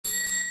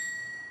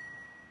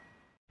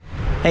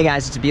Hey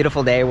guys, it's a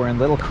beautiful day. We're in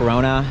Little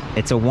Corona.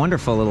 It's a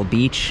wonderful little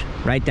beach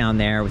right down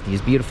there with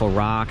these beautiful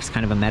rocks,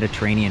 kind of a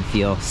Mediterranean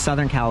feel.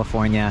 Southern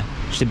California,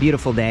 just a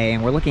beautiful day,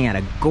 and we're looking at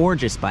a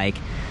gorgeous bike.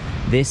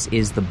 This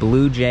is the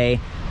Bluejay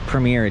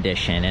Premiere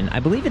Edition, and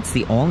I believe it's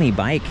the only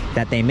bike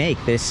that they make.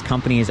 This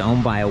company is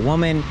owned by a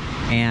woman,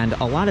 and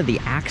a lot of the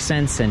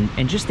accents and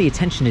just the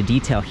attention to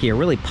detail here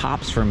really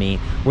pops for me.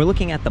 We're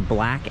looking at the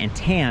black and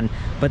tan,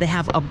 but they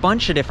have a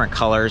bunch of different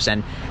colors,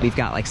 and we've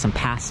got like some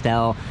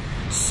pastel,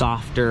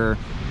 softer,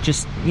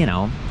 just, you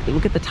know,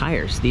 look at the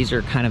tires. These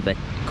are kind of the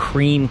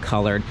cream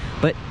colored,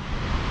 but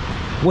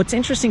what's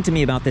interesting to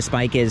me about this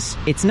bike is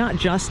it's not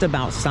just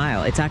about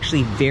style. It's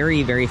actually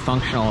very, very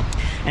functional.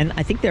 And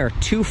I think there are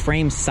two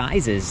frame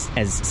sizes.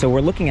 So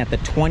we're looking at the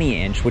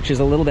 20-inch, which is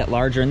a little bit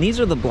larger. And these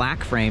are the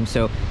black frames.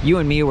 So you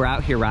and me were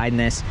out here riding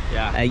this.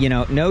 Yeah. You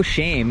know, no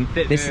shame.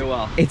 Fit very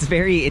well.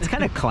 It's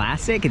kind of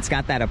classic. It's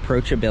got that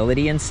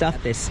approachability and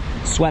stuff. This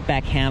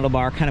swept-back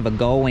handlebar, kind of a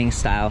gull wing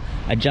style,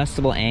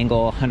 adjustable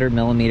angle,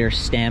 100mm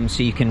stem.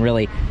 So you can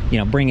really, you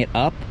know, bring it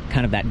up,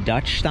 kind of that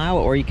Dutch style,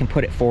 or you can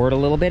put it forward a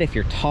little bit if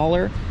you're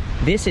taller.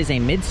 This is a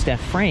mid-step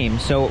frame,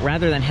 so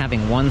rather than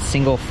having one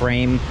single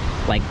frame,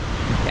 like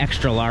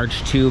extra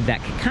large tube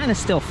that can kind of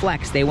still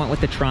flex, they went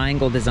with the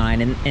triangle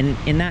design, and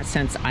in that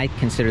sense, I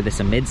consider this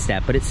a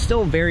mid-step, but it's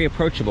still very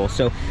approachable.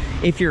 So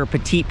if you're a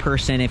petite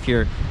person, if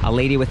you're a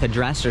lady with a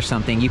dress or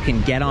something, you can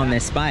get on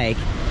this bike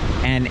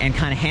and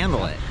kind of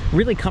handle it.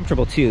 Really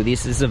comfortable too.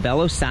 This is a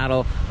Velo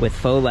saddle with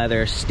faux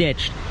leather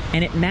stitched,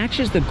 and it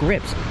matches the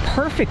grips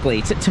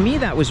perfectly. To me,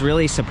 that was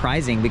really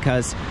surprising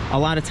because a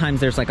lot of times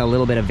there's like a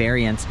little bit of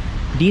variance.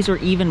 These are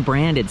even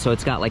branded, so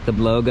it's got like the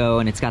logo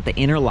and it's got the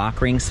inner lock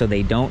rings so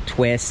they don't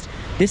twist.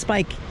 This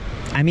bike,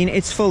 I mean,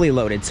 it's fully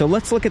loaded. So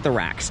let's look at the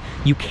racks.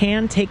 You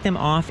can take them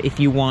off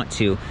if you want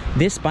to.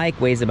 This bike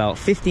weighs about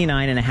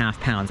 59.5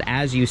 pounds,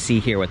 as you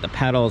see here with the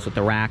pedals, with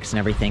the racks and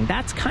everything.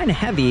 That's kind of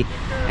heavy,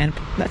 and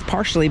that's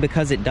partially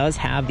because it does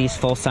have these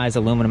full-size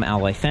aluminum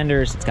alloy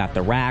fenders. It's got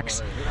the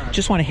racks.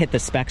 Just want to hit the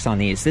specs on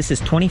these. This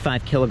is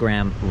 25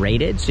 kilogram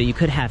rated, so you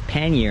could have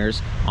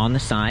panniers on the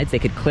sides. They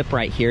could clip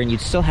right here, and you'd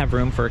still have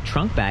room for a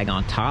trunk bag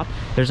on top.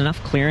 There's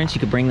enough clearance.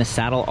 You could bring the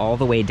saddle all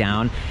the way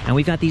down, and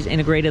we've got these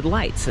integrated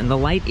lights, and the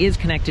light is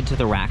connected to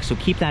the rack, so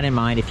keep that in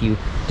mind if you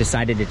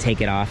decided to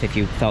take it off, if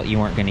you felt you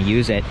weren't going to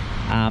use it.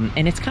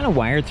 And it's kind of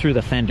wired through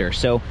the fender,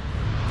 so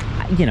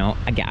you know,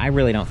 again, I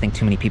really don't think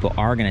too many people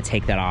are going to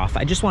take that off.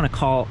 I just want to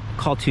call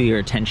to your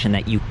attention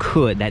that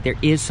that there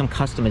is some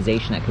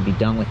customization that could be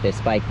done with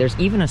this bike. There's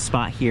even a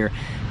spot here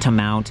to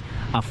mount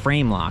a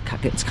frame lock.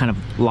 It's kind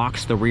of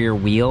locks the rear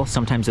wheel.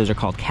 Sometimes those are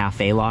called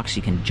cafe locks.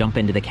 You can jump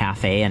into the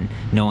cafe and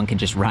no one can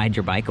just ride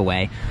your bike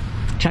away.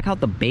 Check out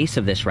the base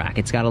of this rack.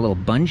 It's got a little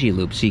bungee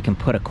loop, so you can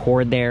put a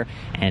cord there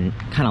and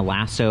kind of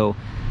lasso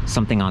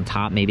something on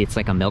top. Maybe it's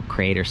like a milk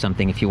crate or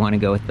something if you want to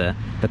go with the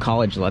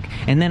college look.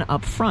 And then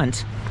up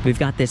front, we've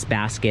got this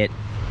basket.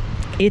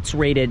 It's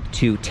rated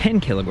to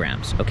 10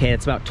 kilograms, okay?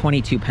 It's about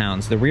 22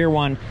 pounds. The rear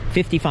one,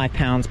 55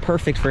 pounds,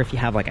 perfect for if you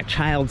have like a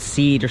child's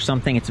seat or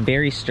something. It's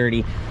very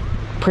sturdy,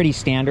 pretty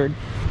standard.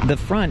 The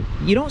front,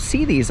 you don't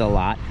see these a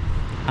lot.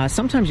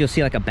 Sometimes you'll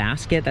see like a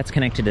basket that's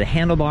connected to the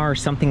handlebar or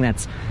something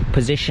that's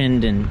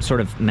positioned and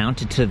sort of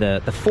mounted to the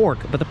fork.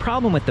 But the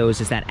problem with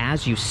those is that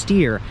as you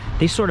steer,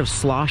 they sort of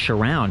slosh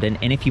around.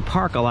 And if you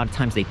park, a lot of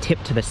times they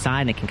tip to the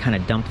side and it can kind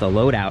of dump the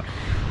load out.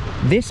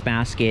 This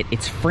basket,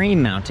 it's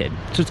frame mounted,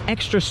 so it's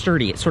extra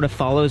sturdy. It sort of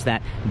follows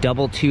that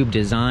double tube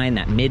design,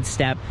 that mid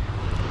step.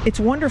 It's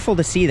wonderful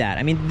to see that.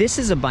 I mean, this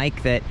is a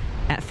bike that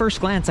at first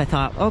glance, I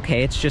thought,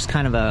 okay, it's just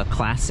kind of a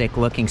classic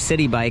looking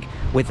city bike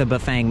with a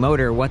Bafang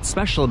motor. What's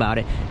special about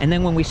it? And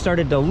then when we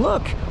started to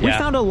look, we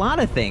found a lot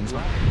of things.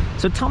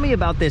 So tell me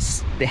about the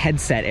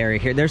headset area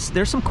here.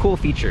 There's some cool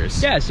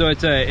features. Yeah, so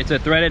it's a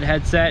threaded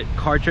headset,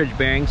 cartridge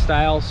bearing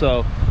style.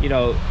 So, you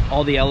know,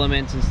 all the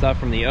elements and stuff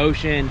from the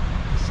ocean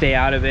stay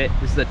out of it.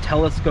 This is a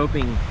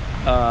telescoping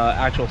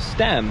actual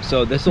stem,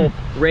 so this will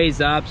raise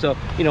up. So,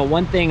 you know,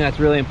 one thing that's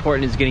really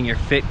important is getting your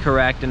fit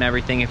correct and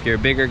everything. If you're a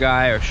bigger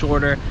guy or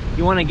shorter,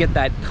 you want to get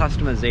that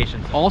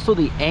customization. Also,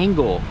 the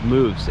angle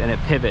moves and it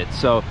pivots,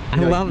 so I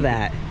love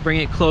that.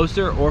 Bring it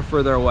closer or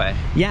further away.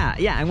 Yeah,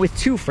 and with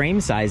two frame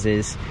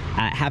sizes,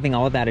 having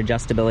all of that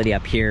adjustability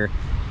up here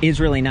is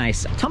really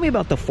nice. Tell me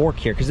about the fork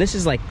here, because this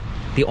is like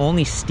the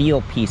only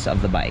steel piece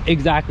of the bike.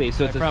 Exactly,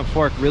 so the front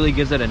fork really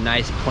gives it a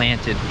nice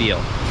planted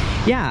feel.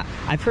 Yeah,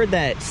 I've heard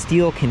that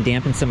steel can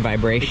dampen some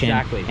vibration.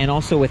 Exactly. And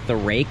also with the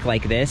rake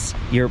like this,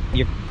 you're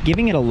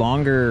giving it a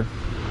longer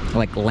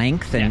like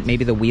length and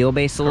maybe the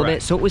wheelbase a little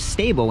bit. So it was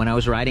stable when I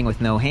was riding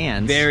with no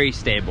hands. Very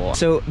stable.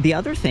 So the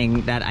other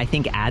thing that I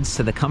think adds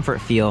to the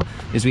comfort feel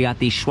is we got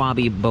these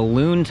Schwalbe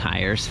balloon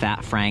tires,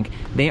 Fat Frank.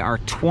 They are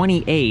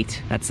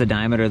 28, that's the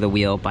diameter of the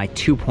wheel, by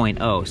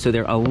 2.0. So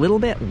they're a little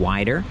bit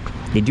wider.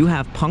 They do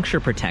have puncture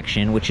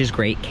protection, which is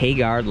great,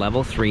 K-Guard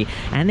level 3,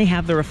 and they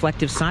have the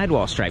reflective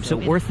sidewall stripe. So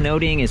worth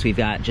noting is we've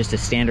got just a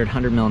standard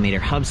 100mm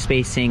hub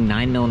spacing,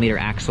 9mm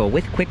axle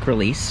with quick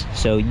release,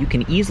 so you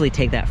can easily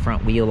take that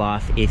front wheel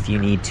off if if you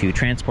need to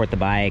transport the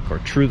bike or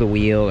true the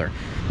wheel or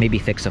maybe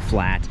fix a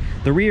flat.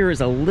 The rear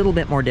is a little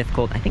bit more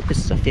difficult. I think this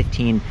is a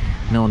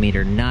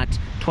 15mm nut,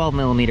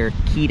 12mm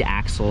keyed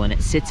axle, and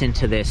it sits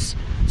into this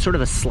sort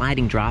of a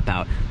sliding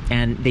dropout.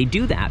 And they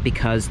do that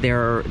because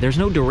there's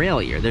no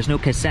derailleur, there's no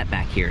cassette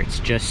back here. It's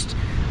just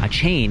a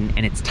chain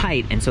and it's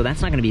tight, and so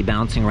that's not going to be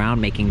bouncing around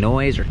making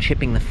noise or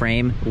chipping the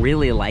frame.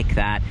 Really like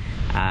that.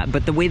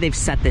 But the way they've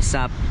set this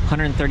up,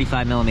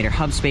 135mm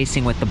hub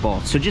spacing with the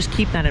bolts. So just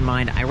keep that in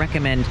mind. I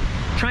recommend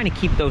trying to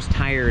keep those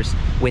tires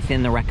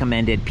within the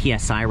recommended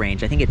PSI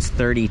range. I think it's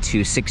 30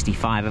 to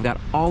 65. I've got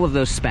all of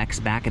those specs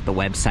back at the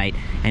website,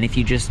 and if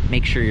you just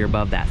make sure you're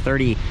above that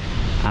 30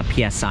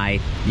 PSI,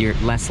 you're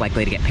less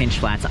likely to get pinch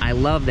flats. I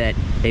love that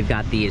they've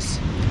got these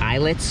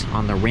eyelets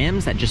on the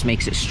rims. That just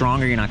makes it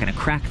stronger. You're not going to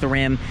crack the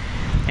rim.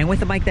 And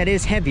with a bike that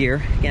is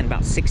heavier, again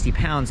about 60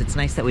 pounds, it's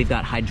nice that we've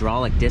got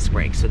hydraulic disc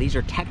brakes. So these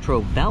are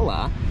Tektro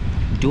Vela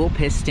dual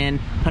piston,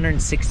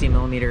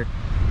 160mm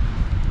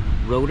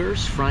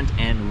rotors, front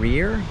and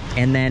rear,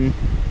 and then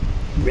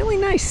really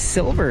nice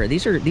silver.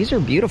 These are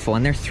beautiful,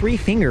 and they're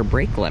 3-finger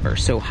brake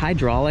levers. So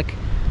hydraulic,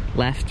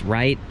 left,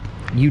 right.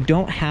 You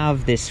don't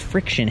have this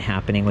friction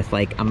happening with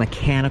like a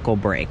mechanical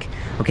brake.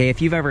 Okay,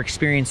 if you've ever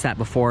experienced that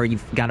before,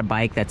 you've got a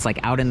bike that's like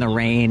out in the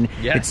rain,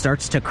 yes. It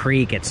starts to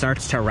creak, it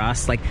starts to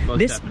rust. Like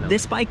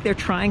this bike, they're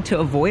trying to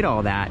avoid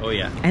all that. Oh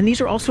yeah. And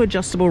these are also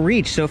adjustable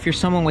reach. So if you're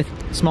someone with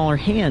smaller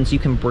hands, you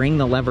can bring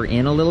the lever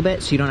in a little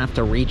bit so you don't have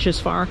to reach as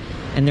far.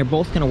 And they're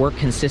both gonna work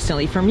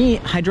consistently. For me,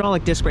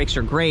 hydraulic disc brakes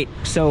are great.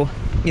 So,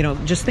 you know,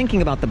 just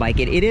thinking about the bike,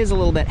 it is a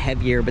little bit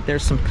heavier, but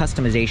there's some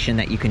customization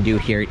that you can do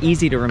here.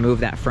 Easy to remove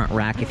that front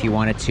rack if you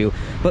wanted to,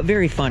 but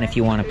very fun if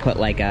you want to put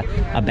like a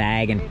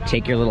bag and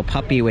take your little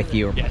puppy with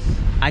you. Yes.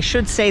 I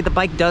should say the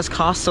bike does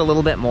cost a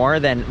little bit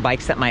more than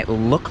bikes that might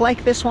look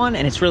like this one,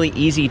 and it's really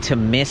easy to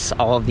miss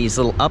all of these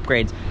little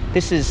upgrades.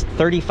 This is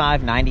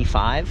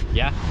 $35.95.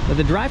 Yeah. But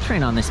the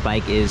drivetrain on this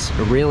bike is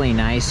really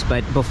nice,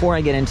 but before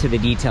I get into the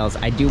details,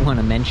 I do want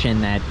to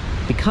mention that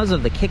because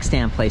of the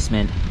kickstand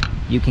placement,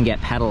 you can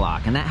get pedal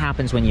lock, and that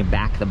happens when you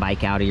back the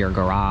bike out of your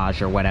garage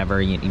or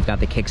whatever. You've got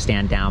the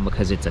kickstand down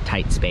because it's a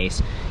tight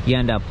space. You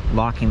end up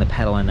locking the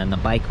pedal and then the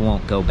bike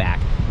won't go back.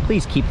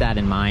 Please keep that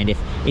in mind.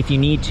 If you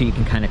need to, you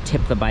can kind of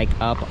tip the bike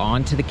up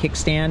onto the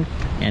kickstand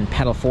and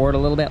pedal forward a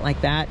little bit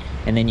like that,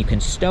 and then you can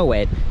stow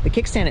it. The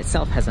kickstand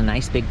itself has a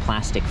nice big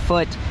plastic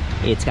foot.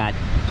 It's got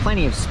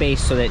plenty of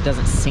space so that it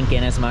doesn't sink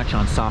in as much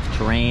on soft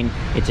terrain.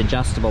 It's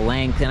adjustable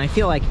length, and I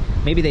feel like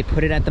maybe they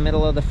put it at the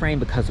middle of the frame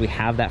because we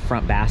have that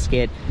front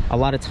basket. A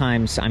lot of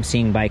times I'm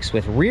seeing bikes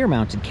with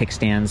rear-mounted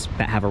kickstands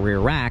that have a rear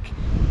rack.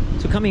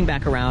 So coming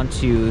back around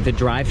to the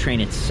drivetrain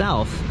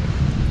itself,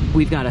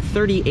 we've got a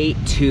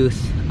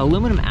 38-tooth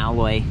aluminum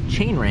alloy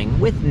chainring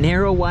with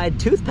narrow wide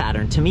tooth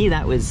pattern. To me,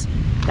 that was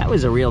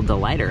a real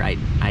delighter.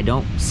 I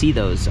don't see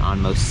those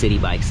on most city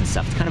bikes and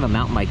stuff. It's kind of a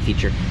mountain bike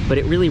feature, but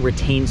it really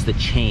retains the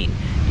chain.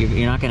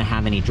 You're not gonna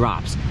have any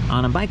drops.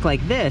 On a bike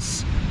like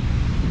this,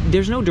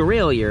 there's no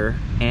derailleur,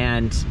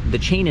 and the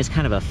chain is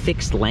kind of a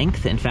fixed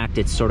length. In fact,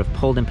 it's sort of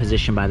pulled in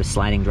position by the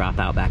sliding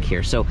dropout back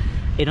here. So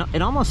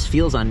it almost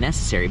feels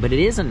unnecessary, but it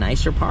is a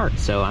nicer part,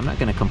 so I'm not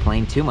gonna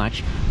complain too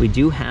much. We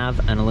do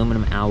have an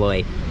aluminum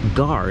alloy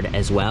guard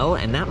as well,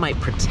 and that might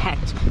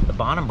protect the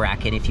bottom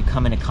bracket if you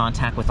come into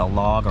contact with a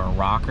log or a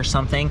rock or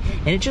something,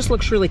 and it just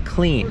looks really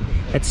clean.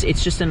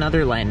 It's just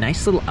another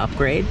nice little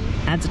upgrade.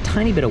 Adds a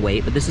tiny bit of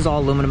weight, but this is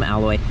all aluminum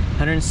alloy,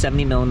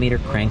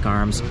 170mm crank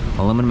arms,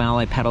 aluminum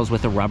alloy pedals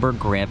with a rubber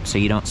grip so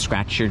you don't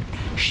scratch your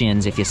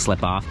shins if you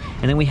slip off.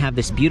 And then we have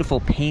this beautiful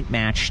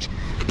paint-matched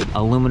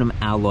aluminum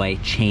alloy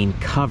chain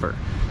cover.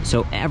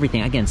 So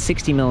everything, again,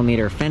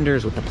 60mm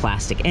fenders with the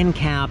plastic end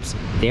caps,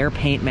 they're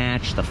paint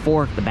matched, the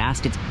fork, the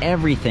baskets,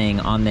 everything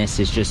on this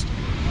is just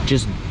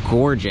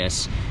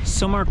gorgeous.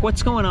 So Mark,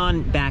 what's going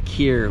on back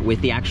here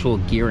with the actual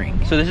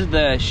gearing? So this is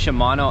the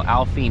Shimano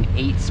Alphine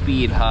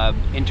 8-speed hub,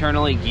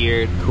 internally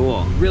geared.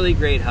 Cool. Really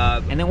great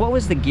hub. And then what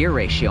was the gear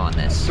ratio on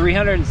this?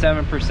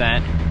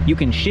 307%. You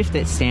can shift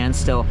at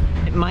standstill.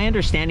 My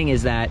understanding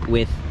is that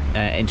with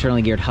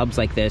internally geared hubs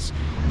like this,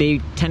 they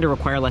tend to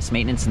require less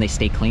maintenance and they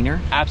stay cleaner.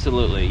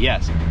 Absolutely,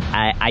 yes.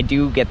 I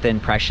do get the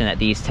impression that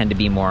these tend to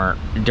be more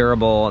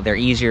durable, they're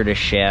easier to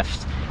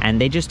shift, and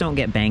they just don't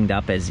get banged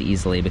up as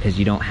easily because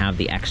you don't have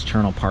the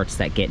external parts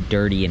that get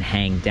dirty and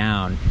hang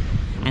down.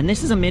 And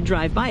this is a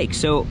mid-drive bike,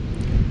 so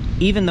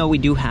even though we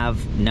do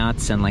have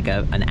nuts and like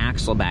an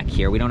axle back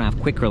here, we don't have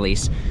quick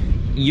release,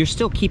 you're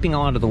still keeping a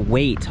lot of the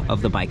weight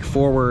of the bike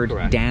forward,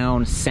 correct,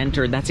 down,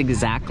 centered. That's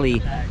exactly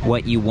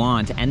what you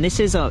want. And this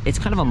is it's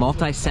kind of a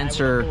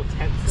multi-sensor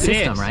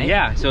system, right?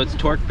 Yeah, so it's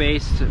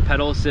torque-based,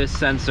 pedal assist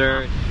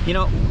sensor. You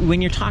know,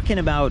 when you're talking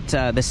about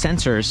the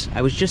sensors,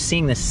 I was just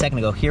seeing this a second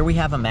ago. Here we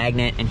have a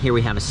magnet and here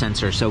we have a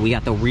sensor. So we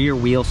got the rear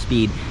wheel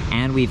speed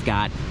and we've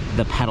got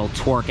the pedal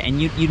torque.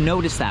 And you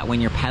notice that when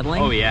you're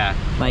pedaling. Oh yeah.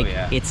 Like,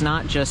 it's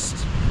not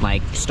just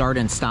like start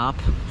and stop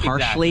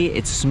harshly,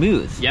 it's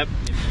smooth. Yep.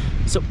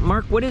 So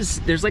Mark,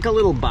 there's like a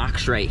little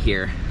box right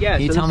here. Yeah,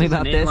 Can you tell me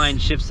about this? Inline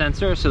shift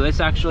sensor. So this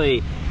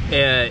actually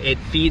it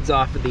feeds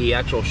off of the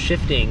actual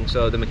shifting,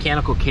 so the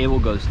mechanical cable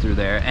goes through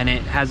there, and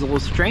it has a little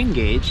strain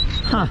gauge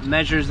that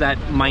measures that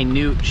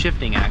minute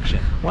shifting action.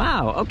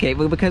 Wow, okay,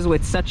 well, because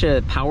with such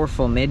a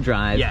powerful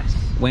mid-drive, yes,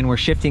 when we're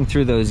shifting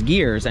through those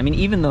gears, I mean,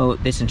 even though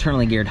this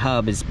internally geared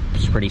hub is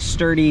pretty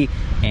sturdy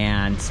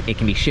and it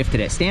can be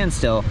shifted at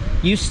standstill,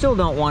 you still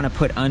don't want to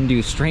put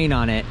undue strain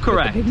on it.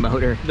 Correct. With the big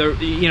motor. The,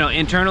 you know,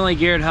 internally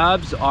geared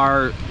hubs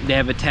they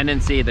have a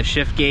tendency, the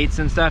shift gates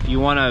and stuff, you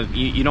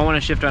don't want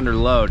to shift under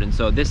load, and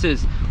so this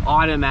is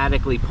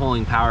automatically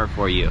pulling power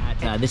for you.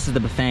 This is the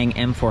Bafang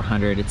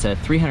M400. It's a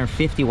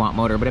 350 watt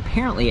motor, but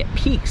apparently it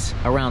peaks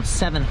around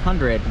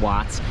 700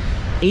 watts.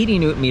 80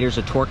 newton meters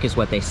of torque is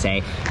what they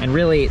say, and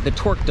really the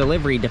torque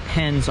delivery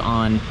depends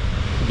on,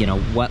 you know,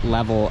 what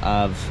level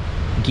of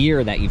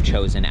gear that you've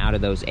chosen out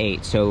of those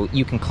 8. So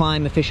you can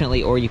climb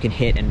efficiently, or you can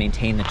hit and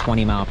maintain the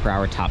 20 mile per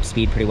hour top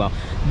speed pretty well.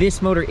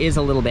 This motor is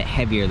a little bit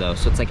heavier though,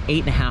 so it's like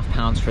 8.5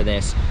 pounds for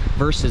this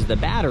versus the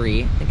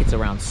battery. I think it's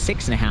around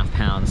 6.5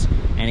 pounds,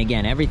 and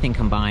again, everything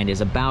combined is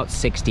about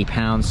 60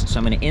 pounds. So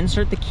I'm going to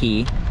insert the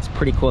key. It's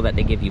pretty cool that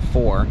they give you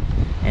 4,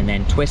 and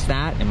then twist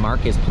that, and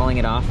Mark is pulling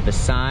it off the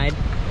side.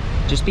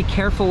 Just be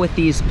careful with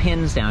these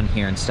pins down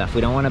here and stuff.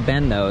 We don't want to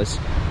bend those.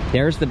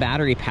 There's the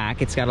battery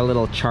pack. It's got a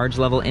little charge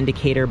level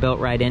indicator built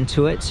right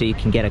into it, so you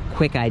can get a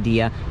quick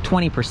idea.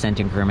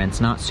 20%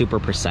 increments, not super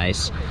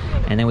precise.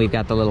 And then we've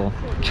got the little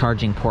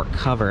charging port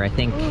cover. I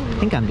think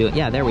I'm doing,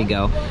 yeah, there we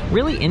go.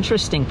 Really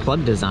interesting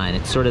plug design.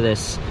 It's sort of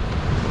this,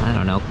 I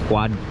don't know,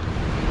 quad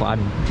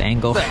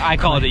angle. I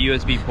call it a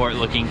USB port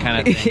looking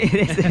kind of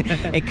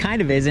thing. It kind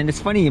of is, and it's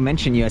funny you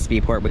mention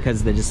USB port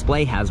because the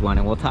display has one,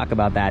 and we'll talk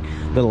about that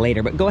a little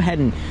later. But go ahead,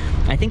 and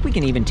I think we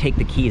can even take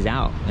the keys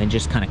out and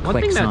just kind of clicks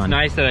on. One thing that's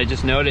nice that I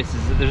just noticed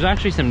is that there's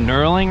actually some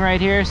knurling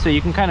right here, so you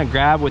can kind of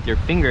grab with your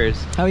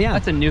fingers. Oh yeah.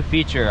 That's a new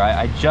feature.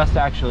 I just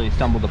actually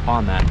stumbled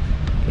upon that.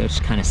 You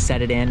just kind of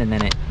set it in, and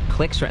then it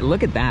clicks right.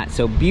 Look at that.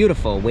 So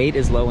beautiful. Weight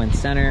is low in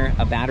center.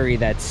 A battery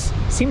that's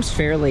seems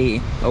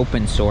fairly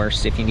open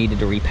source if you needed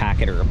to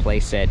repack it or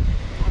replace it.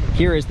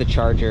 Here is the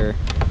charger.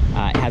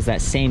 It has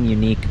that same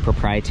unique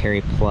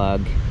proprietary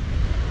plug,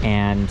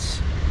 and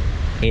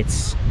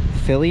it's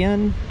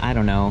Philion, I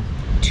don't know,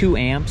 2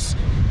 amps.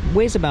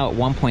 Weighs about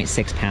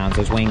 1.6 pounds. I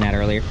was weighing that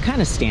earlier.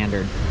 Kind of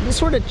standard. It's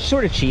sort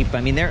of cheap.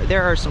 I mean,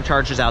 there are some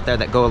chargers out there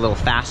that go a little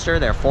faster.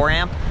 They're 4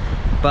 amp,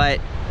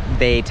 but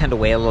they tend to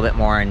weigh a little bit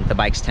more, and the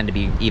bikes tend to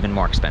be even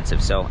more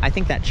expensive. So I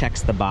think that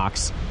checks the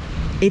box.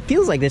 It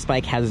feels like this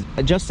bike has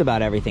just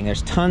about everything.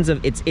 There's tons of,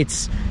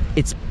 it's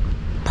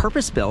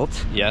purpose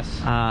built. Yes.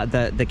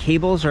 The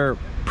cables are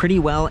pretty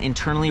well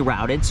internally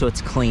routed, so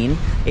it's clean.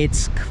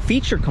 It's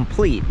feature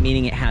complete,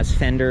 meaning it has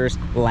fenders,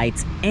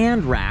 lights,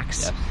 and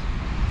racks.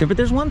 Yes. But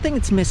there's one thing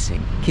that's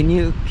missing. Can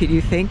you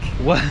think?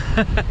 What?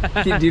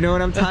 Do you know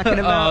what I'm talking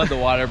about? Oh,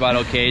 the water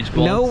bottle cage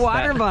bolts. No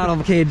water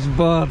bottle cage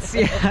bolts.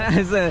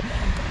 Yeah.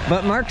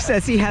 But Mark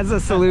says he has a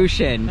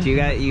solution.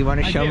 You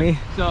want to show me?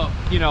 So,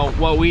 you know,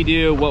 what we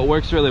do, what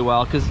works really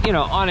well, because, you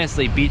know,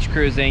 honestly, beach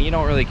cruising, you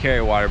don't really carry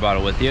a water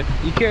bottle with you.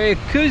 You carry a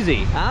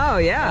koozie. Oh,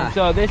 yeah. And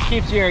so this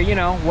keeps your, you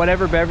know,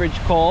 whatever beverage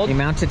cold. You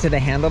mount it to the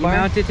handlebar?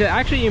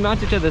 You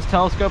mount it to this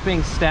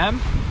telescoping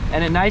stem,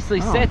 and it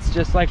nicely sits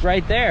just like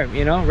right there,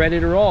 you know, ready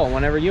to roll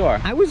whenever you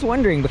are. I was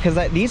wondering, because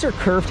these are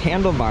curved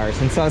handlebars,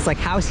 and so I was like,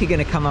 how is he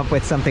going to come up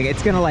with something?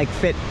 It's going to like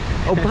fit.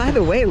 Oh, by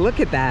the way, look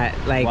at that,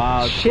 like,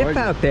 wow, ship gorgeous.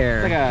 Out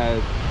there. It's like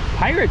a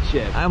pirate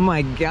ship. Oh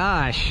my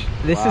gosh,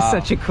 this is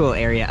such a cool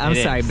area. I'm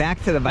sorry,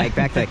 back to the bike,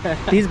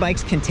 these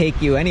bikes can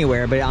take you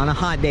anywhere, but on a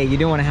hot day, you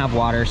do want to have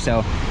water.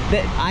 So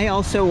I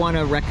also want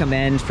to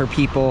recommend for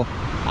people,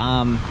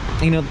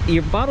 you know,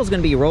 your bottle's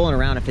going to be rolling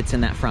around if it's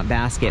in that front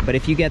basket, but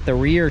if you get the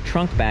rear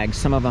trunk bag,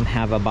 some of them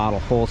have a bottle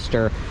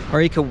holster,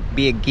 or you could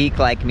be a geek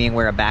like me and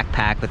wear a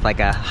backpack with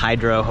like a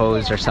hydro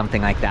hose or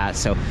something like that.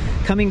 So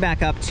coming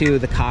back up to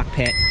the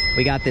cockpit,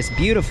 we got this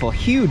beautiful,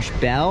 huge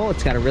bell.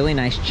 It's got a really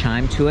nice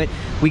chime to it.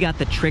 We got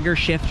the trigger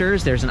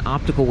shifters. There's an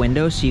optical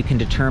window so you can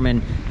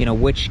determine, you know,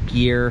 which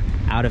gear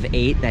out of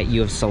 8 that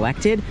you have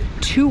selected.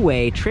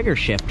 2-way trigger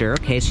shifter,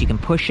 okay, so you can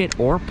push it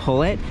or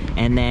pull it,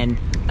 and then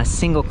a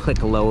single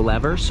click low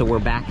lever, so we're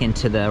back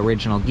into the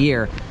original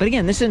gear. But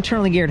again, this is an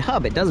internally geared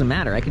hub. It doesn't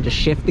matter. I can just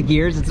shift the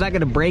gears. It's not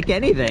going to break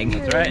anything.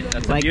 That's right.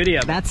 That's like, the beauty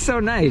of it. That's so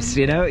nice,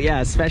 you know?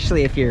 Yeah,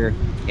 especially if you're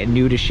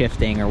new to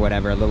shifting or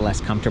whatever, a little less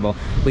comfortable.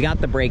 We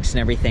got the brakes and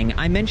everything.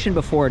 I mentioned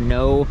before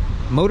no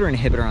motor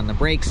inhibitor on the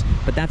brakes,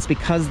 but that's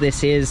because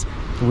this is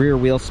rear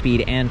wheel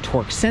speed and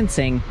torque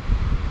sensing.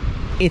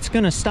 It's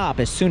going to stop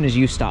as soon as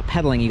you stop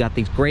pedaling. You got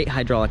these great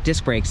hydraulic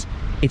disc brakes.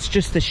 It's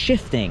just the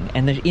shifting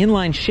and the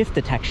inline shift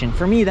detection.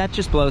 For me, that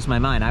just blows my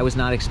mind. I was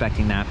not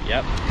expecting that.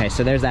 Yep. Okay,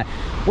 so there's that.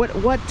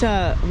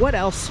 What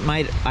else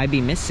might I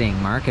be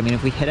missing, Mark? I mean,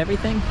 if we hit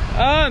everything?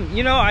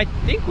 You know, I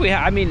think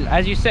I mean,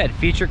 as you said,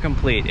 feature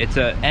complete. It's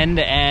a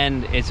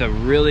end-to-end. It's a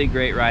really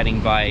great riding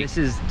bike. This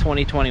is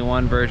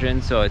 2021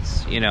 version, so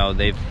it's, you know,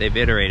 they've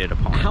iterated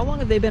upon it. How long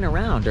have they been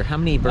around, or how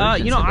many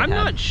versions? You know, have they I'm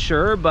had? not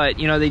sure,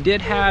 but you know, they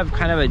did have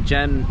kind of a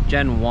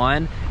Gen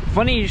 1.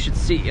 funny you should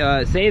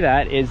say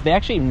that is they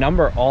actually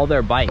number all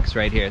their bikes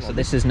right here. So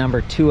this is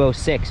number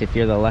 206 if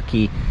you're the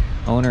lucky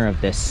owner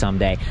of this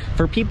someday.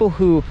 For people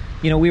who,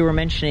 you know, we were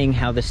mentioning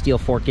how the steel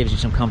fork gives you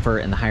some comfort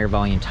and the higher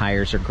volume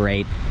tires are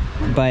great,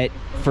 but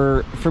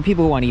for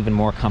people who want even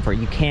more comfort,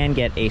 you can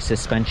get a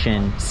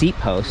suspension seat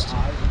post,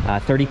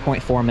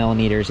 30.4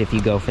 millimeters if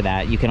you go for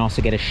that. You can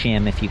also get a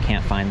shim if you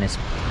can't find this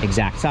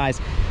exact size.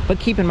 But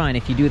keep in mind,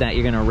 if you do that,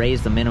 you're gonna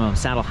raise the minimum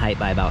saddle height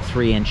by about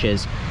 3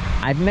 inches.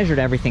 I've measured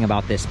everything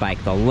about this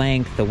bike, the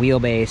length, the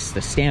wheelbase,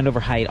 the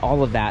standover height,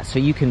 all of that, so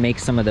you can make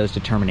some of those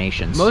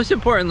determinations. Most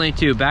importantly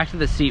too, back to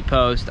the seat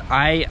post,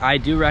 I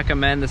do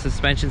recommend the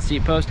suspension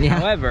seat post. Yeah.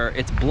 However,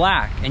 it's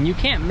black and you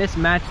can't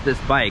mismatch this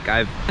bike.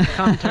 I've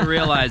come to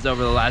realize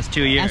over the last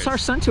 2 years. SR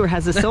Sun Tour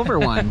has a silver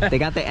one. They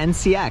got the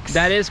NCX.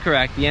 That is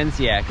correct, the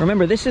NCX.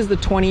 Remember, this is the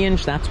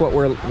 20-inch. That's what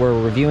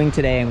we're reviewing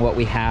today and what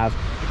we have.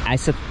 I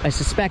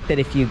suspect that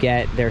if you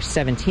get their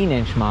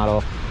 17-inch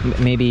model,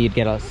 maybe you'd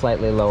get a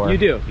slightly lower. You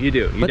do. You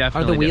but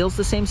definitely are the wheels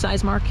the same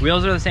size, Mark?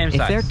 Wheels are the same size.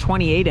 If they're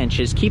 28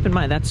 inches, keep in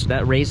mind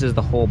that raises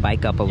the whole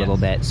bike up a little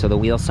bit, so the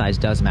wheel size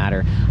does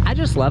matter. I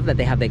just love that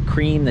they have the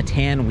cream, the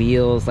tan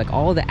wheels, like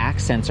all the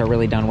accents are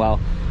really done well.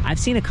 I've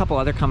seen a couple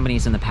other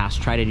companies in the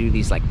past try to do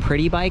these like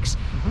pretty bikes.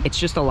 It's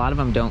just a lot of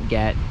them don't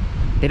get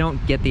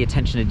the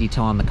attention to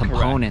detail on the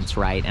components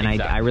right, and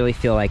exactly. I really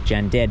feel like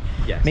Jen did.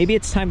 Yes. Maybe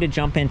it's time to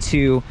jump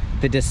into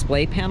the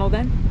display panel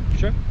then?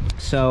 Sure.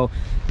 So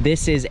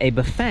this is a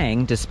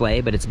Bafang display,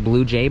 but it's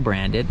Bluejay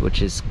branded,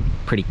 which is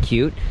pretty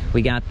cute.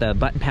 We got the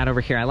button pad over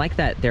here. I like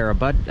that there are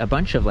a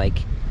bunch of like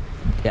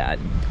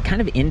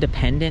kind of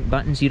independent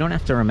buttons. You don't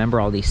have to remember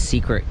all these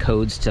secret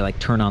codes to like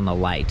turn on the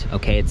light,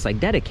 okay? It's like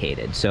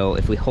dedicated. So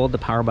if we hold the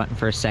power button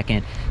for a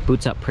second,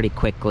 boots up pretty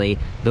quickly.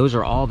 Those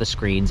are all the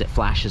screens. It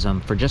flashes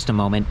them for just a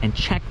moment. And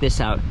check this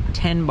out,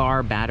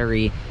 10-bar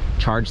battery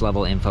charge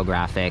level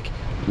infographic.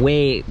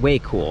 Way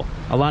cool.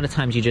 A lot of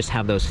times you just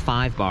have those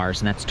 5 bars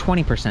and that's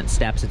 20%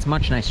 steps. It's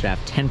much nicer to have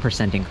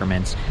 10%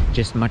 increments,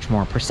 just much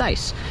more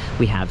precise.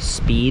 We have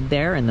speed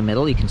there in the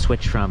middle. You can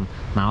switch from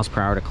miles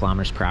per hour to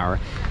kilometers per hour.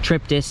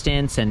 Trip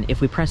distance, and if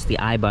we press the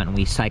I button,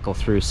 we cycle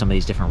through some of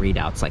these different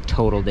readouts like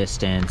total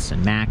distance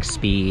and max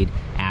speed,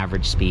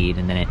 average speed,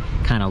 and then it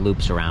kind of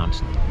loops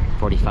around.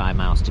 45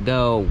 miles to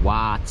go,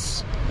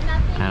 watts.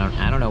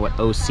 I don't know what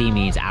OC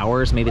means,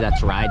 hours, maybe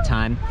that's ride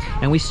time.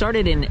 And we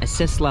started in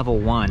assist level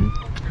 1.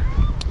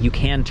 You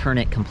can turn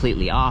it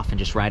completely off and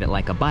just ride it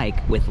like a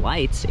bike with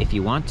lights if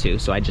you want to.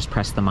 So I just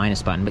press the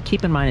minus button, but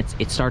keep in mind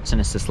it starts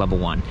in assist level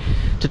 1.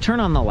 To turn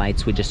on the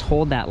lights, we just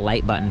hold that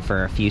light button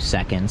for a few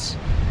seconds,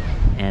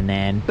 and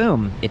then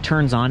boom, it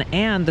turns on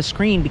and the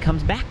screen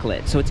becomes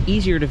backlit. So it's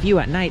easier to view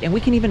at night, and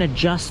we can even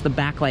adjust the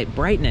backlight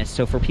brightness.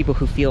 So for people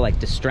who feel like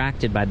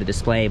distracted by the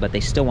display, but they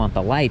still want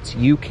the lights,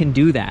 you can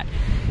do that.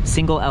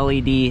 Single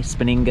LED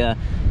Spinninga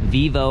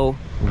Vivo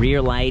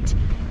rear light,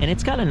 and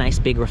it's got a nice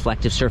big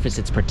reflective surface.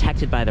 It's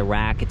protected by the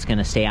rack. It's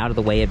gonna stay out of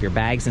the way of your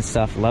bags and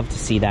stuff. Love to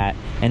see that.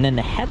 And then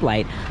the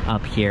headlight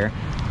up here,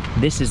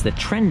 this is the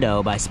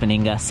Trendo by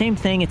Spinninga. Same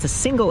thing, it's a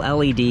single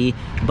LED,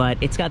 but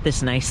it's got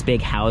this nice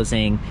big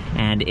housing,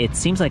 and it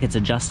seems like it's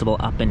adjustable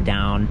up and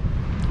down.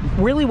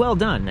 Really well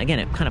done. Again,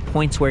 it kind of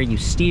points where you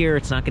steer.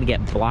 It's not gonna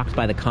get blocked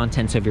by the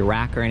contents of your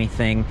rack or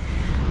anything.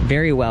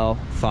 Very well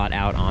thought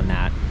out on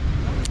that.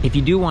 If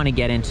you do want to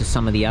get into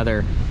some of the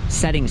other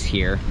settings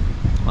here,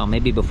 well,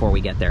 maybe before we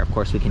get there, of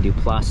course, we can do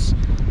plus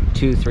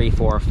 2, 3,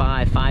 4,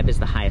 5. 5 is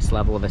the highest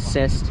level of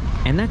assist,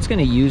 and that's going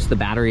to use the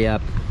battery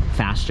up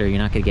faster. You're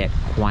not going to get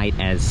quite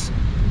as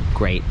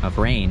great of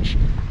range.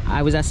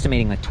 I was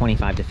estimating like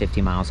 25 to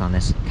 50 miles on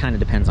this. Kind of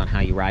depends on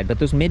how you ride, but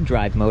those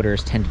mid-drive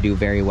motors tend to do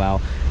very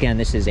well. Again,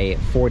 this is a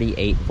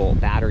 48-volt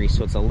battery,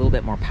 so it's a little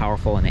bit more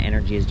powerful, and the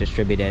energy is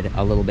distributed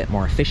a little bit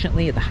more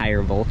efficiently at the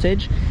higher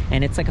voltage,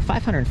 and it's like a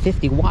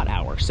 550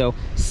 watt-hour, so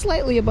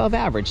slightly above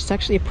average. It's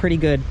actually a pretty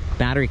good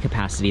battery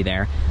capacity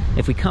there.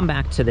 If we come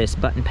back to this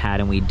button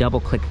pad and we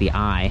double-click the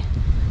I,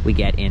 we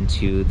get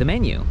into the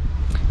menu.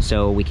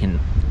 So we can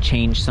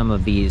change some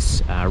of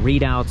these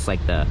readouts,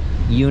 like the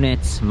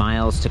units,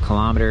 miles to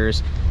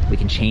kilometers. We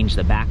can change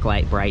the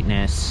backlight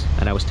brightness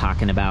that I was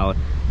talking about,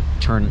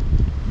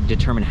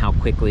 determine how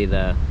quickly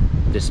the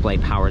display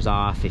powers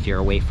off if you're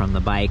away from the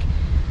bike,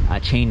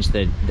 change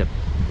the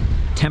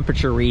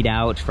temperature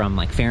readout from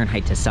like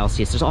Fahrenheit to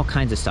Celsius. There's all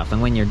kinds of stuff,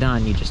 and when you're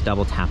done, you just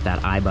double tap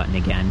that I button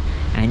again,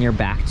 and you're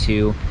back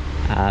to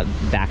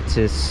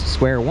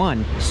square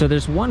one. So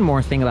there's one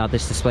more thing about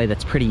this display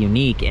that's pretty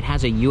unique. It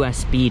has a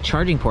USB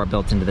charging port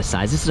built into the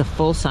size. This is a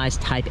full-size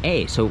Type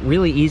A, so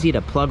really easy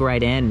to plug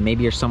right in.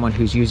 Maybe you're someone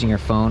who's using your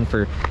phone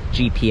for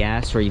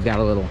GPS, or you've got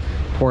a little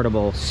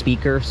portable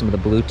speaker, some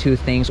of the Bluetooth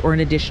things, or an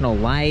additional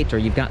light, or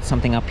you've got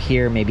something up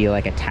here, maybe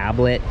like a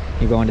tablet.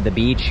 You're going to the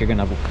beach, you're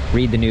gonna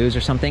read the news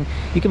or something.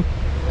 You can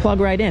plug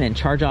right in and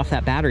charge off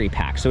that battery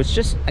pack. So it's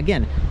just,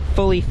 again,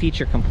 fully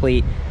feature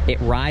complete. It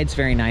rides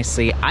very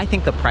nicely. I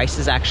think the price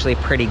is actually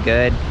pretty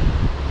good.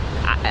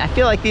 I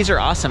feel like these are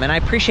awesome, and I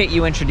appreciate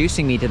you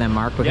introducing me to them,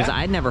 Mark, because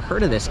I'd never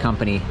heard of this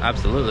company.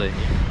 Absolutely.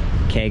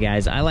 Okay,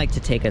 guys, I like to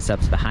take us up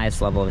to the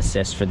highest level of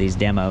assist for these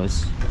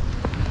demos.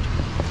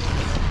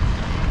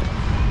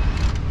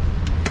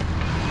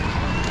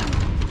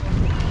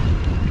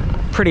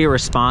 pretty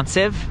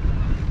responsive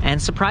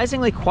and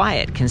surprisingly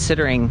quiet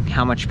considering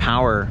how much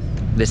power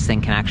this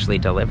thing can actually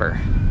deliver.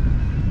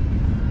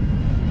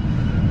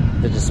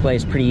 The display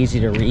is pretty easy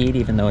to read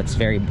even though it's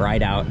very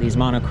bright out. These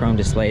monochrome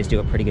displays do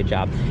a pretty good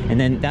job. And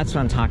then that's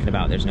what I'm talking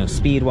about. There's no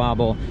speed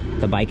wobble.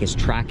 The bike is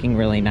tracking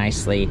really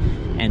nicely,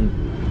 and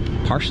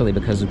partially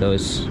because of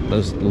those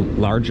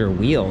larger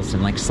wheels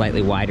and like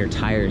slightly wider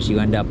tires, you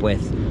end up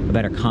with a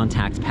better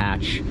contact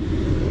patch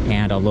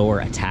and a lower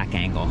attack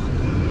angle.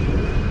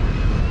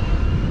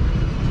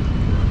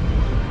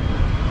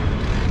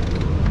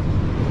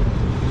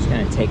 Just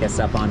gonna take us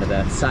up onto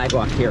the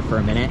sidewalk here for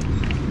a minute.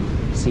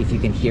 See if you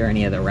can hear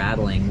any of the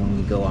rattling when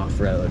we go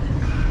off-road.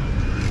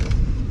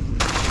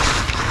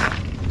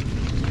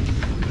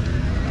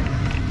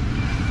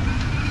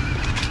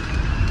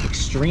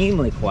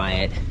 Extremely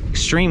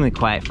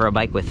quiet for a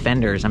bike with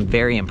fenders. I'm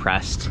very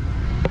impressed.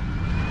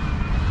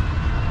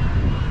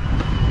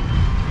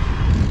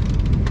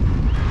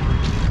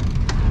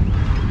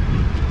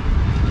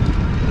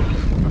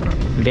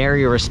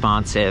 Very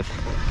responsive,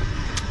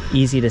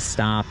 easy to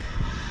stop.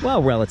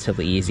 Well,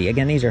 relatively easy.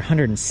 Again, these are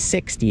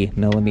 160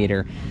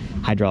 millimeter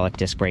hydraulic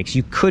disc brakes.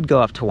 You could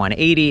go up to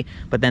 180,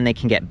 but then they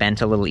can get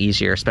bent a little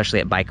easier, especially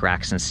at bike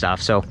racks and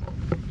stuff. So,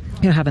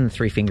 you know, having the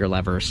 3-finger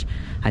levers,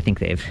 I think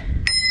they've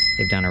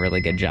done a really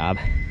good job.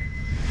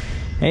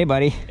 Hey,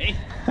 buddy. Hey.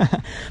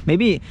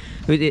 Maybe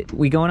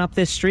we going up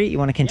this street? You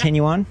want to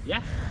continue on?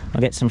 Yeah.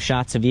 I'll get some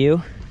shots of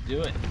you.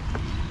 Do it.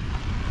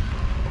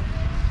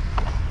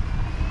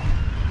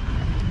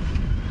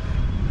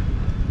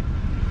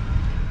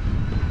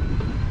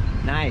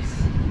 Nice.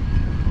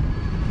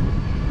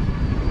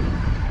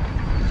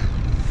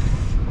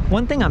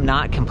 One thing I'm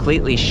not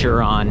completely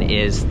sure on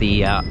is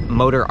the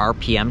motor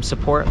RPM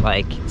support.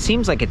 Like, it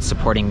seems like it's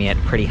supporting me at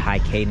pretty high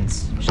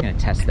cadence. I'm just gonna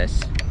test this.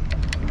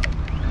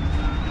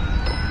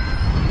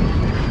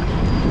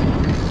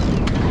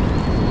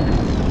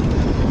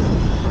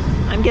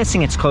 I'm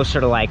guessing it's closer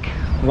to like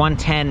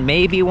 110,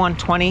 maybe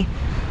 120.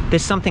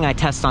 This is something I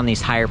test on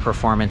these higher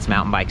performance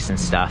mountain bikes and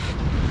stuff.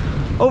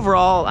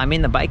 Overall, I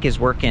mean, the bike is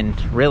working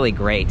really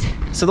great.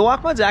 So the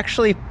walk mode's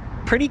actually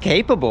pretty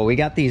capable. We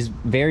got these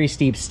very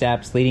steep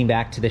steps leading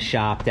back to the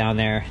shop down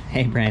there.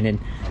 Hey, Brandon.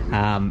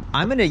 I'm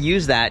gonna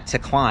use that to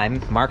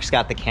climb. Mark's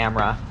got the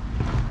camera.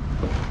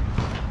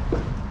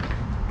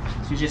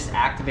 So you just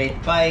activate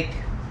the bike,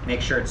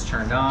 make sure it's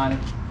turned on.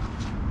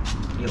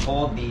 You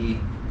hold the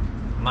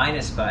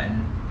minus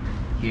button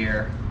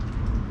here,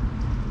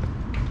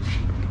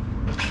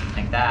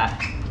 like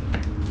that.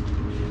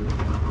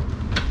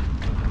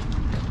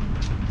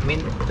 I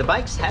mean, the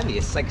bike's heavy.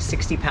 It's like a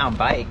 60-pound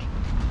bike.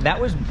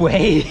 That was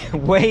way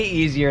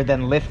easier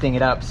than lifting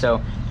it up. So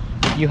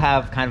if you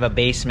have kind of a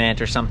basement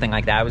or something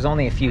like that, it was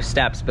only a few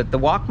steps, but the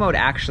walk mode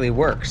actually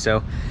works.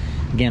 So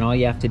again, all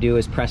you have to do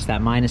is press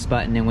that minus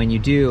button, and when you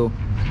do,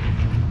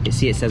 you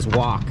see it says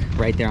walk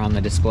right there on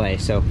the display.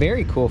 So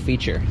very cool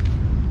feature.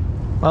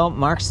 Well,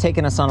 Mark's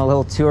taking us on a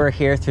little tour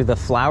here through the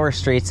flower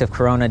streets of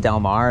Corona del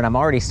Mar, and I'm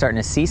already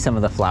starting to see some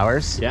of the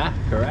flowers. Yeah,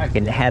 correct.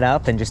 You can head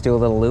up and just do a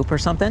little loop or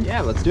something?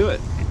 Yeah, let's do it.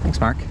 Thanks,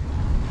 Mark.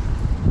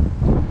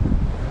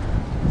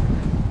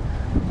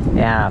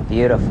 Yeah,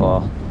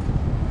 beautiful.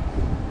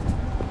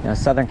 You know,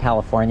 Southern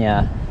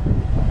California,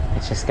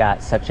 it's just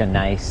got such a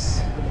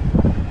nice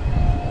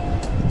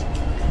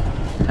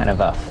kind of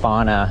a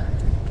fauna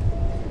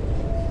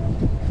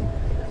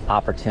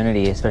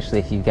opportunity, especially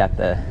if you've got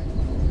the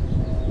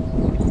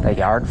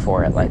yard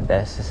for it like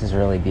this. This is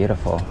really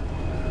beautiful. So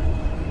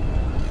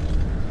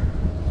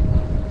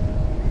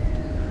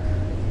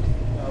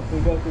if we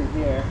go through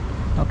here.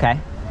 Okay.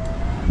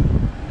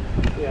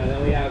 Yeah,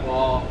 then we have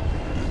all.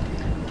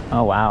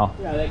 Oh, wow.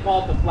 Yeah, they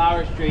call it the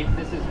flower streets.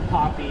 This is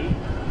poppy.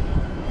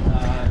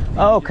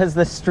 Oh, because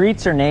the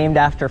streets are named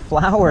after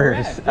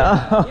flowers. Correct,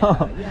 yeah,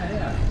 oh.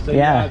 yeah. So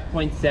Yeah. you have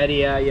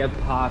poinsettia, you have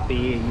poppy,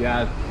 you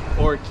have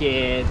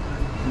orchid,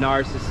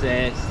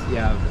 narcissus, you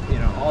have, you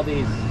know, all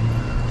these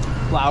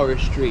flower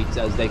streets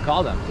as they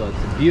call them. So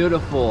it's a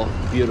beautiful,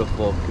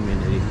 beautiful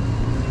community.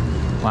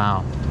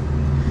 Wow.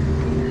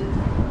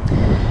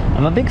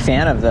 I'm a big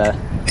fan of the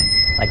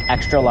like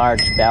extra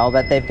large bell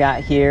that they've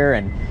got here,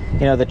 and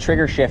you know, the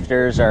trigger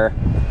shifters they're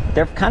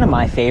kind of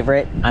my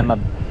favorite. I'm a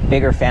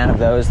bigger fan of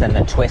those than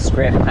the twist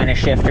grip kind of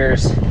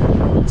shifters.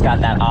 It's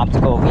got that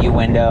optical view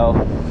window.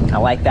 I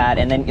like that.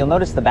 And then you'll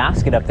notice the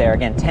basket up there,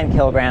 again, 10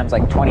 kilograms,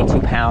 like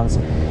 22 pounds.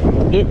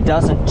 It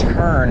doesn't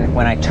turn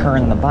when I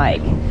turn the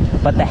bike,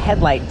 but the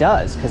headlight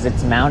does because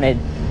it's mounted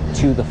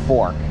to the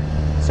fork.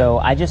 So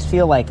I just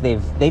feel like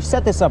they've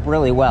set this up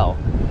really well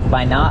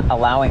by not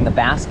allowing the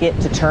basket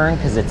to turn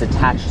because it's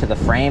attached to the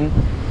frame.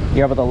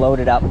 You're able to load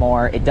it up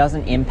more. It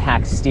doesn't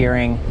impact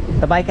steering.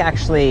 The bike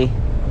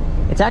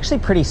it's actually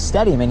pretty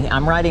steady. I mean,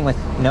 I'm riding with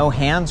no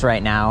hands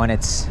right now, and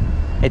it's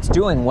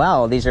doing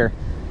well. These are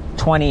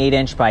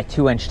 28-inch by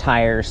 2-inch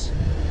tires.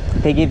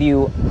 They give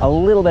you a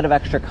little bit of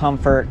extra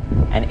comfort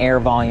and air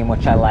volume,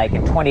 which I like,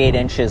 and 28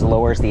 inches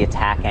lowers the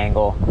attack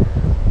angle.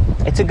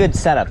 It's a good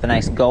setup. The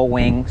nice gull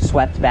wing,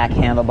 swept back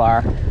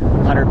handlebar.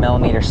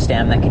 100mm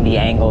stem that can be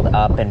angled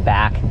up and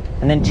back,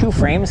 and then 2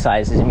 frame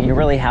sizes. I mean, you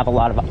really have a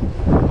lot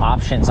of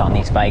options on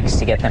these bikes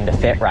to get them to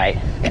fit right,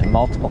 in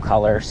multiple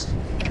colors.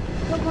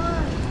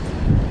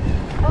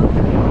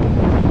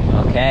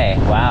 Okay,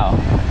 wow.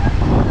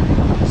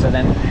 So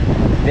then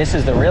this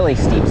is the really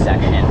steep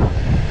section.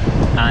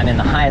 I'm in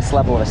the highest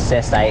level of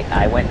assist.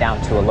 I went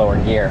down to a lower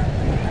gear.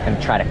 I'm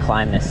gonna try to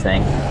climb this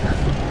thing.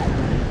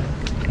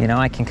 You know,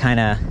 I can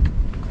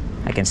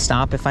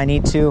stop if I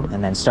need to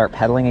and then start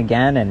pedaling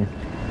again, and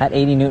that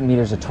 80 Newton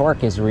meters of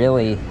torque is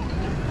really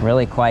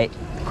quite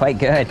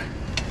good.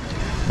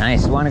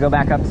 Nice. You want to go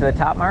back up to the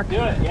top, Mark? Do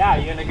it. Yeah,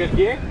 you in a good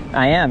gear?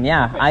 I am,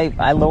 yeah.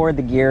 I lowered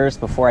the gears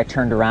before I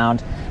turned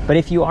around, but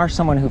if you are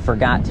someone who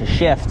forgot to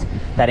shift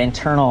that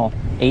internal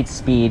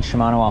 8-speed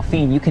Shimano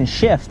Alpine, you can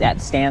shift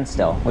at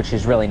standstill, which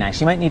is really nice.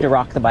 You might need to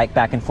rock the bike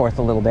back and forth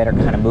a little bit or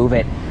kind of move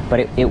it, but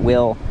it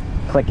will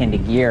click into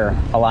gear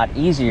a lot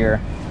easier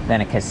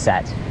than a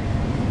cassette.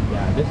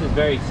 Yeah, this is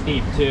very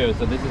steep too,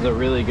 so this is a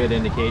really good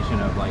indication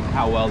of like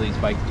how well these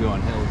bikes do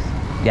on hills.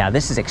 Yeah,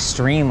 this is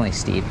extremely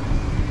steep.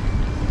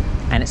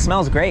 And it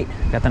smells great.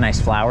 Got the nice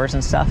flowers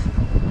and stuff.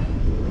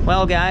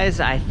 Well guys,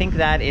 I think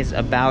that is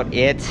about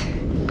it.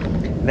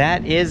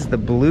 That is the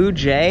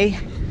Bluejay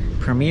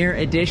Premiere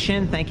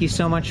Edition. Thank you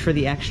so much for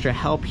the extra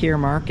help here,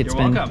 Mark. It's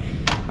been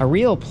a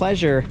real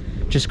pleasure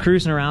just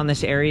cruising around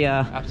this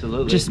area.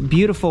 Absolutely. Just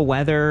beautiful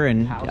weather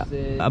and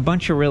houses, a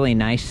bunch of really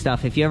nice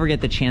stuff. If you ever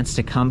get the chance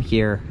to come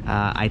here,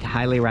 I'd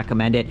highly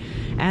recommend it.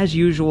 As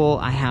usual,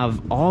 I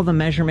have all the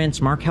measurements.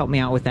 Mark helped me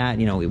out with that.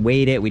 You know, we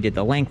weighed it, we did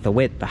the length, the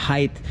width, the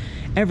height,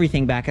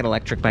 everything back at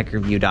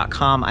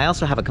ElectricBikeReview.com. I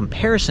also have a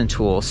comparison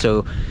tool,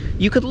 so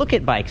you could look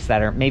at bikes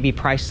that are maybe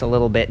priced a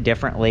little bit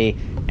differently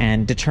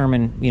and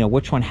determine, you know,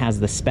 which one has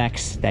the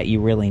specs that you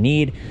really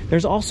need.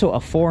 There's also a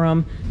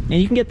forum,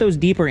 and you can get those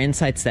deeper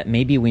insights that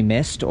maybe we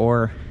missed,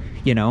 or,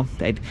 you know,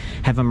 they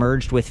have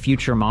emerged with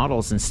future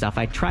models and stuff.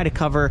 I try to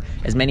cover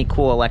as many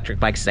cool electric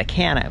bikes as I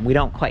can. We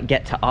don't quite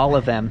get to all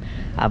of them,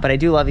 but I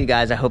do love you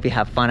guys. I hope you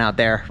have fun out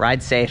there.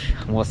 Ride safe,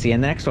 and we'll see you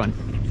in the next one.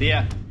 See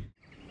ya.